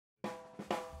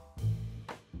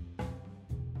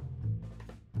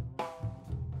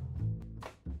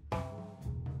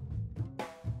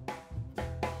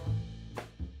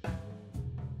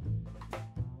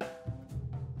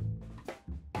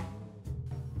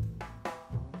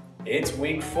It's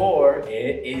week 4.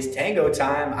 It is tango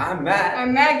time. I'm Matt.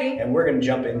 I'm Maggie. And we're going to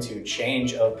jump into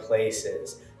change of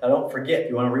places. Now don't forget, if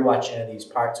you want to rewatch any of these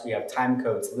parts, we have time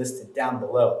codes listed down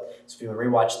below. So if you want to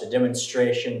rewatch the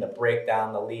demonstration, the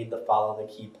breakdown, the lead, the follow,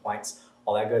 the key points,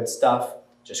 all that good stuff,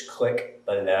 just click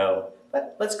below.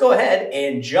 But let's go ahead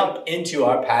and jump into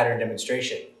our pattern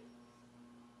demonstration.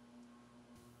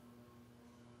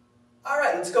 All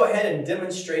right, let's go ahead and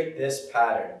demonstrate this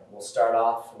pattern. We'll start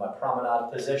off from a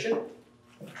promenade position.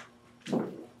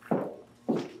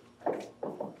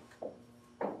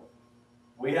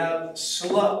 We have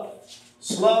slow,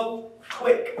 slow,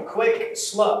 quick, quick,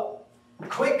 slow.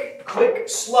 Quick, quick,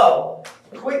 slow.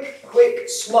 Quick, quick,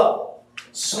 slow.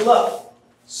 Slow,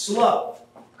 slow.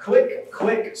 Quick,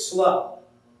 quick, slow.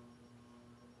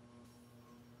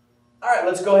 All right,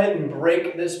 let's go ahead and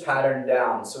break this pattern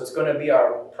down. So it's going to be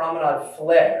our promenade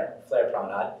flare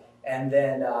promenade. And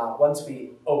then once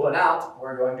we open out,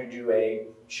 we're going to do a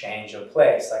change of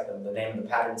place, like the name of the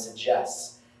pattern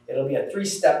suggests. It'll be a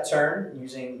 3-step turn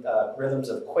using rhythms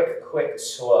of quick, quick,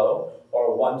 slow,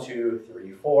 or 1, 2,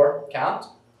 3, 4 count.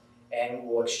 And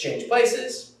we'll exchange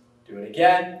places, do it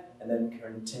again, and then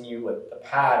continue with the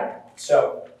pattern.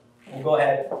 So we'll go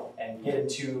ahead and get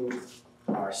into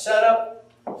our setup.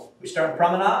 We start in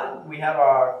promenade. We have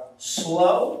our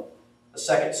slow. The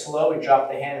second slow, we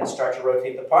drop the hand and start to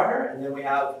rotate the partner. And then we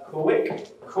have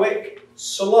quick, quick,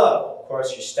 slow. Of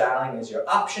course, your styling is your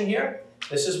option here.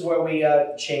 This is where we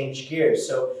change gears.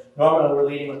 So normally we're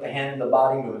leading with the hand and the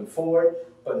body moving forward,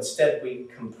 but instead we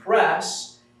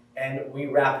compress and we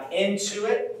wrap into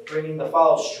it, bringing the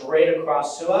follow straight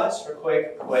across to us for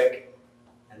quick, quick,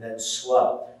 and then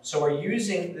slow. So we're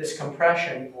using this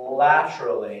compression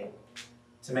laterally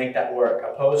to make that work,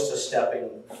 opposed to stepping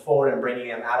forward and bringing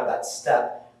them out of that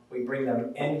step. We bring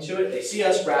them into it. They see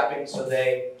us wrapping, so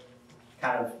they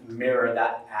kind of mirror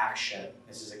that action.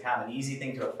 This is a kind of an easy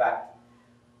thing to affect.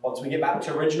 Once we get back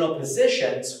to original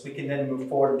positions, we can then move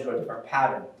forward into a different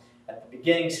pattern. At the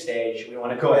beginning stage, we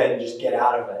want to go ahead and just get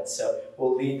out of it. So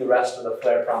we'll lead the rest of the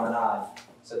flare promenade.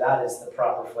 So that is the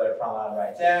proper flare promenade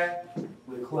right there.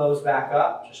 We close back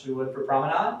up, just as we would for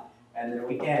promenade, and then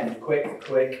we end quick,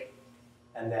 quick,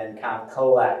 and then kind of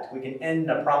collect. We can end in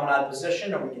a promenade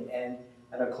position or we can end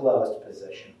in a closed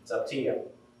position. It's up to you.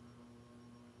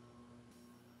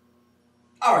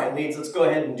 All right, leads, let's go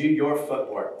ahead and do your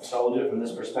footwork. So we'll do it from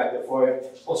this perspective for you.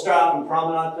 We'll start off in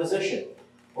promenade position.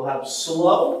 We'll have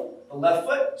slow, the left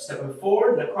foot, stepping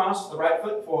forward and across the right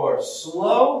foot for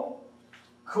slow,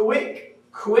 quick,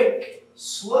 quick,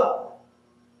 slow.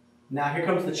 Now here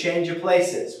comes the change of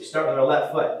places. We start with our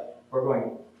left foot. We're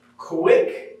going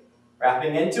quick,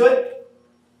 wrapping into it,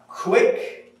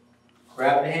 quick,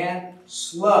 grab the hand,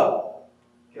 slow.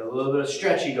 Get a little bit of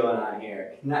stretchy going on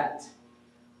here, connect.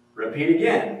 Repeat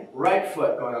again, right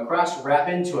foot going across, wrap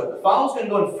into it. The follow's going to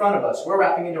go in front of us. We're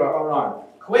wrapping into our own arm.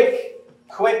 Quick,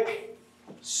 quick,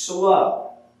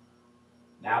 slow.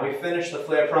 Now we finish the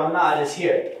flare promenade is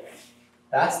here.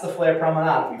 That's the flare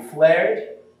promenade. We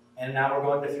flared, and now we're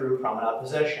going to through promenade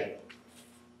position.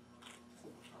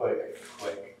 Quick,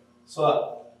 quick,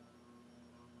 slow.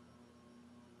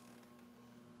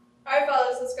 All right,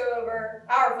 fellas, let's go over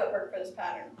our footwork for this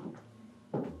pattern.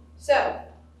 So,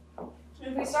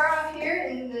 if we start off here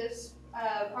in this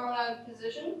promenade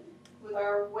position with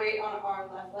our weight on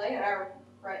our left leg and our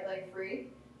right leg free.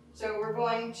 So we're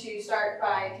going to start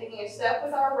by taking a step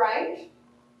with our right,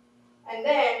 and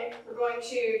then we're going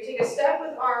to take a step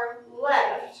with our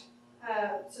left.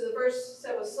 So the first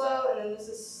step was slow, and then this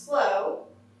is slow.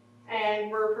 And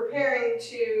we're preparing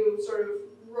to sort of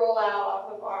roll out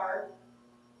off of our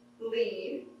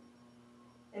lead,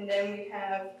 and then we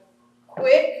have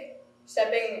quick,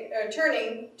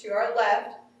 turning to our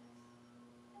left,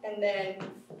 and then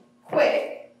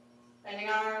quick, landing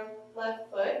on our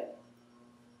left foot,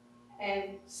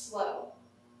 and slow,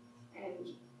 and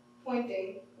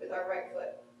pointing with our right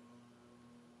foot.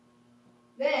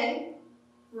 Then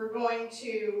we're going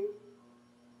to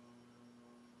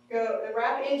go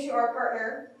wrap into our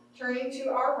partner, turning to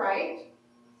our right,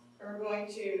 and we're going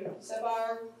to step on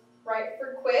our right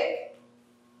for quick,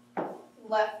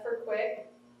 left for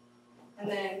quick, and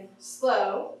then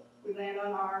slow. We land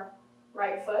on our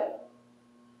right foot,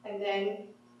 and then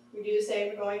we do the same,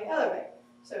 we're going the other way.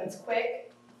 So it's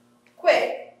quick,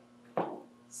 quick,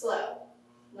 slow,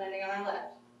 landing on our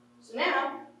left. So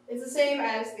now it's the same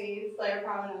as the flare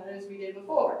promenade as we did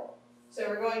before. So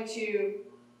we're going to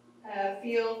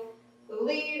feel the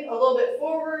lead a little bit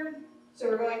forward. So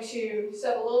we're going to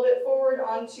step a little bit forward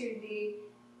onto the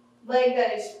leg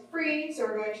that is free. So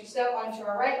we're going to step onto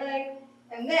our right leg,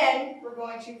 and then we're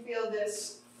going to feel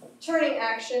this turning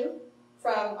action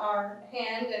from our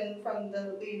hand and from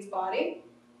the lead's body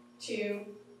to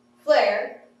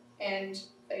flare and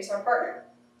face our partner.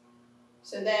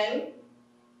 So then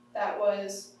that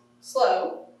was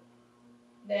slow.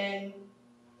 Then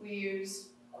we use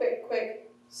quick,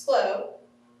 quick, slow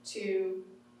to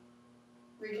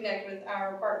reconnect with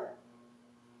our partner.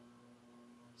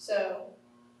 So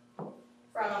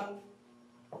from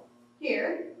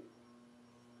here,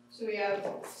 so we have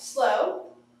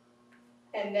slow,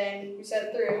 and then we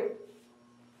set through,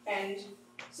 and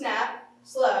snap,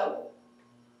 slow,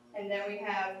 and then we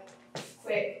have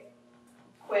quick,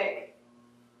 quick,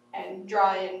 and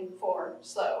draw in for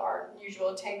slow, our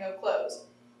usual tango close.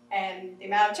 And the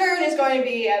amount of turn is going to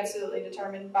be absolutely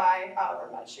determined by however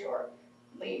much your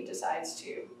lead decides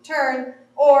to turn,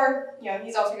 or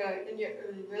he's also going to,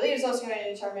 your lead is also going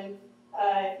to determine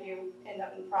if you end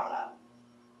up in promenade.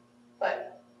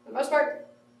 But for the most part,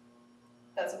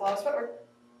 that's a flawless footwork.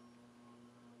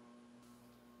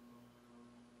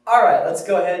 All right, let's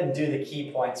go ahead and do the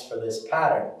key points for this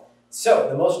pattern. So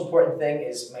the most important thing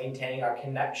is maintaining our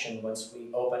connection once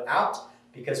we open out,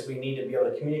 because we need to be able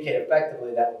to communicate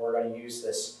effectively that we're going to use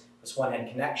this one-hand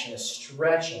connection, this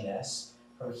stretchiness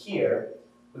from here.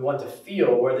 We want to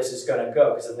feel where this is going to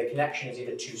go, because if the connection is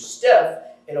either too stiff,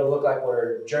 it'll look like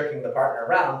we're jerking the partner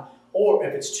around, or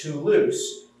if it's too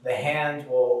loose, the hand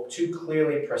will too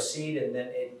clearly proceed and then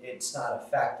it's not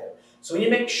effective. So we need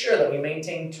to make sure that we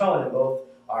maintain tone in both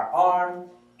our arm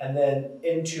and then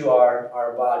into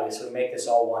our body, so we make this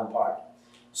all one part.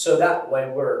 So that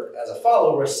way we're, as a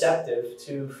follower, receptive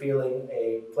to feeling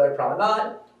a flare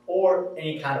promenade or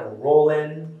any kind of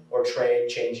roll-in or trade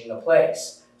changing the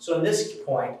place. So in this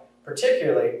point,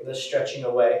 particularly the stretching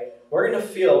away, we're going to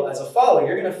feel, as a follower,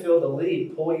 you're going to feel the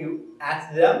lead pull you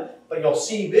at them, but you'll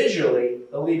see visually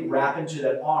the lead wrap into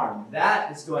that arm.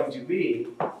 That is going to be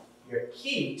your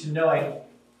key to knowing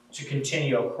to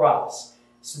continue across.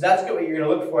 So that's what you're going to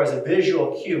look for as a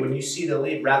visual cue. When you see the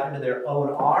lead wrap into their own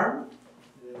arm,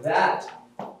 that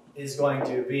is going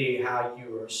to be how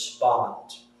you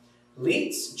respond.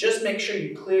 Leads, just make sure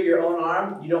you clear your own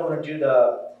arm. You don't want to do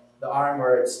the arm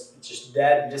where it's just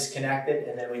dead and disconnected,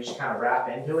 and then we just kind of wrap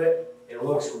into it. It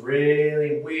looks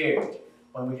really weird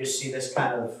when we just see this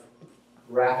kind of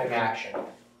wrapping action.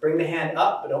 Bring the hand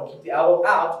up, but don't keep the elbow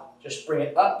out. Just bring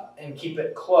it up and keep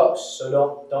it close.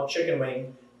 So don't chicken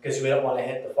wing, because we don't want to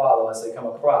hit the follow as they come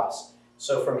across.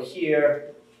 So from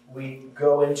here, we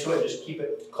go into it, just keep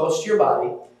it close to your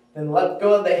body. Then let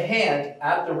go of the hand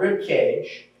at the rib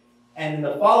cage, and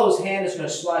the follow's hand is going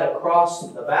to slide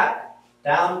across the back,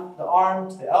 down the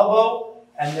arm to the elbow,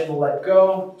 and then we'll let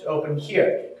go to open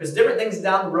here. Because different things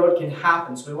down the road can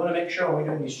happen, so we want to make sure when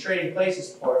we're doing these trading places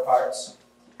parts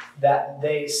that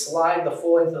they slide the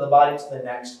full length of the body to the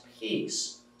next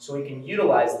piece, so we can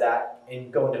utilize that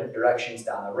and go in different directions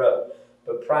down the road.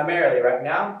 But primarily right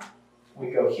now,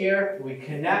 we go here, we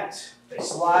connect, they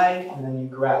slide, and then you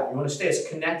grab. You want to stay as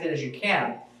connected as you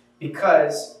can,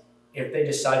 because if they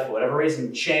decide for whatever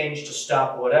reason change to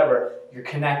stop or whatever, you're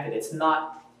connected. It's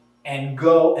not and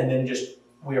go and then just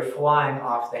we are flying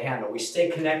off the handle. We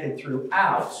stay connected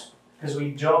throughout because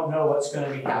we don't know what's going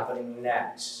to be happening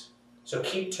next. So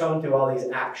keep tone through all these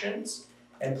actions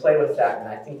and play with that. And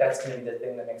I think that's going to be the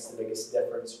thing that makes the biggest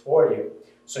difference for you,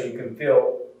 so you can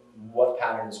feel what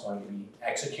pattern is going to be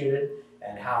executed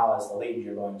and how, as the lead,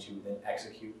 you're going to then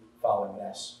execute following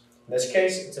this. In this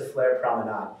case, it's a flare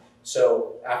promenade.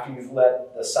 So after you've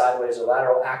let the sideways or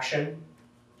lateral action,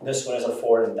 this one is a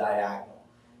forward and diagonal.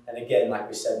 And again, like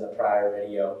we said in the prior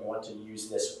video, you want to use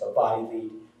this with the body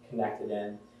lead connected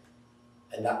in,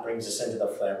 and that brings us into the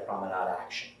flare promenade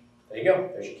action. There you go,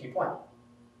 there's your key point.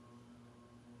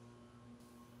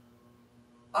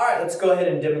 All right, let's go ahead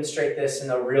and demonstrate this in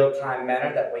a real-time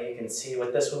manner. That way you can see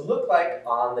what this would look like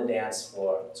on the dance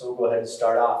floor. So we'll go ahead and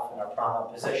start off in our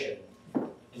promenade position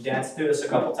and dance through this a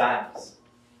couple times.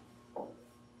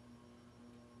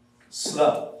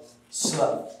 Slow,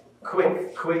 slow,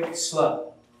 quick, quick,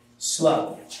 slow,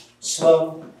 slow,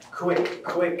 slow, quick,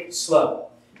 quick, slow,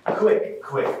 quick,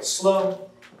 quick, slow,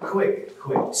 quick,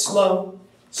 quick, slow,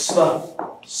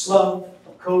 slow, slow,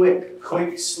 quick,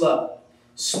 quick, slow,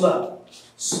 slow,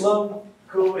 slow,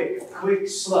 quick, quick,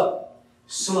 slow,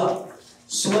 slow,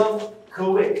 slow,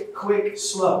 quick, quick,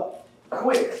 slow,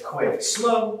 quick, quick,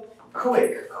 slow,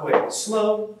 quick, quick,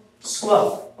 slow,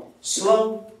 slow,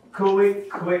 slow, quick,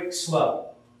 quick, slow.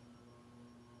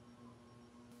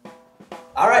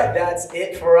 All right, that's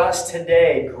it for us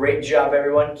today. Great job,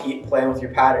 everyone. Keep playing with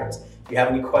your patterns. If you have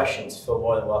any questions, feel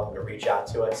more than welcome to reach out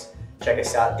to us. Check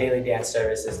us out,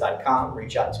 dailydanceservices.com.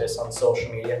 Reach out to us on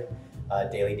social media.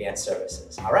 daily dance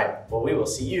services. All right, well, we will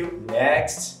see you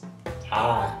next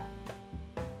time.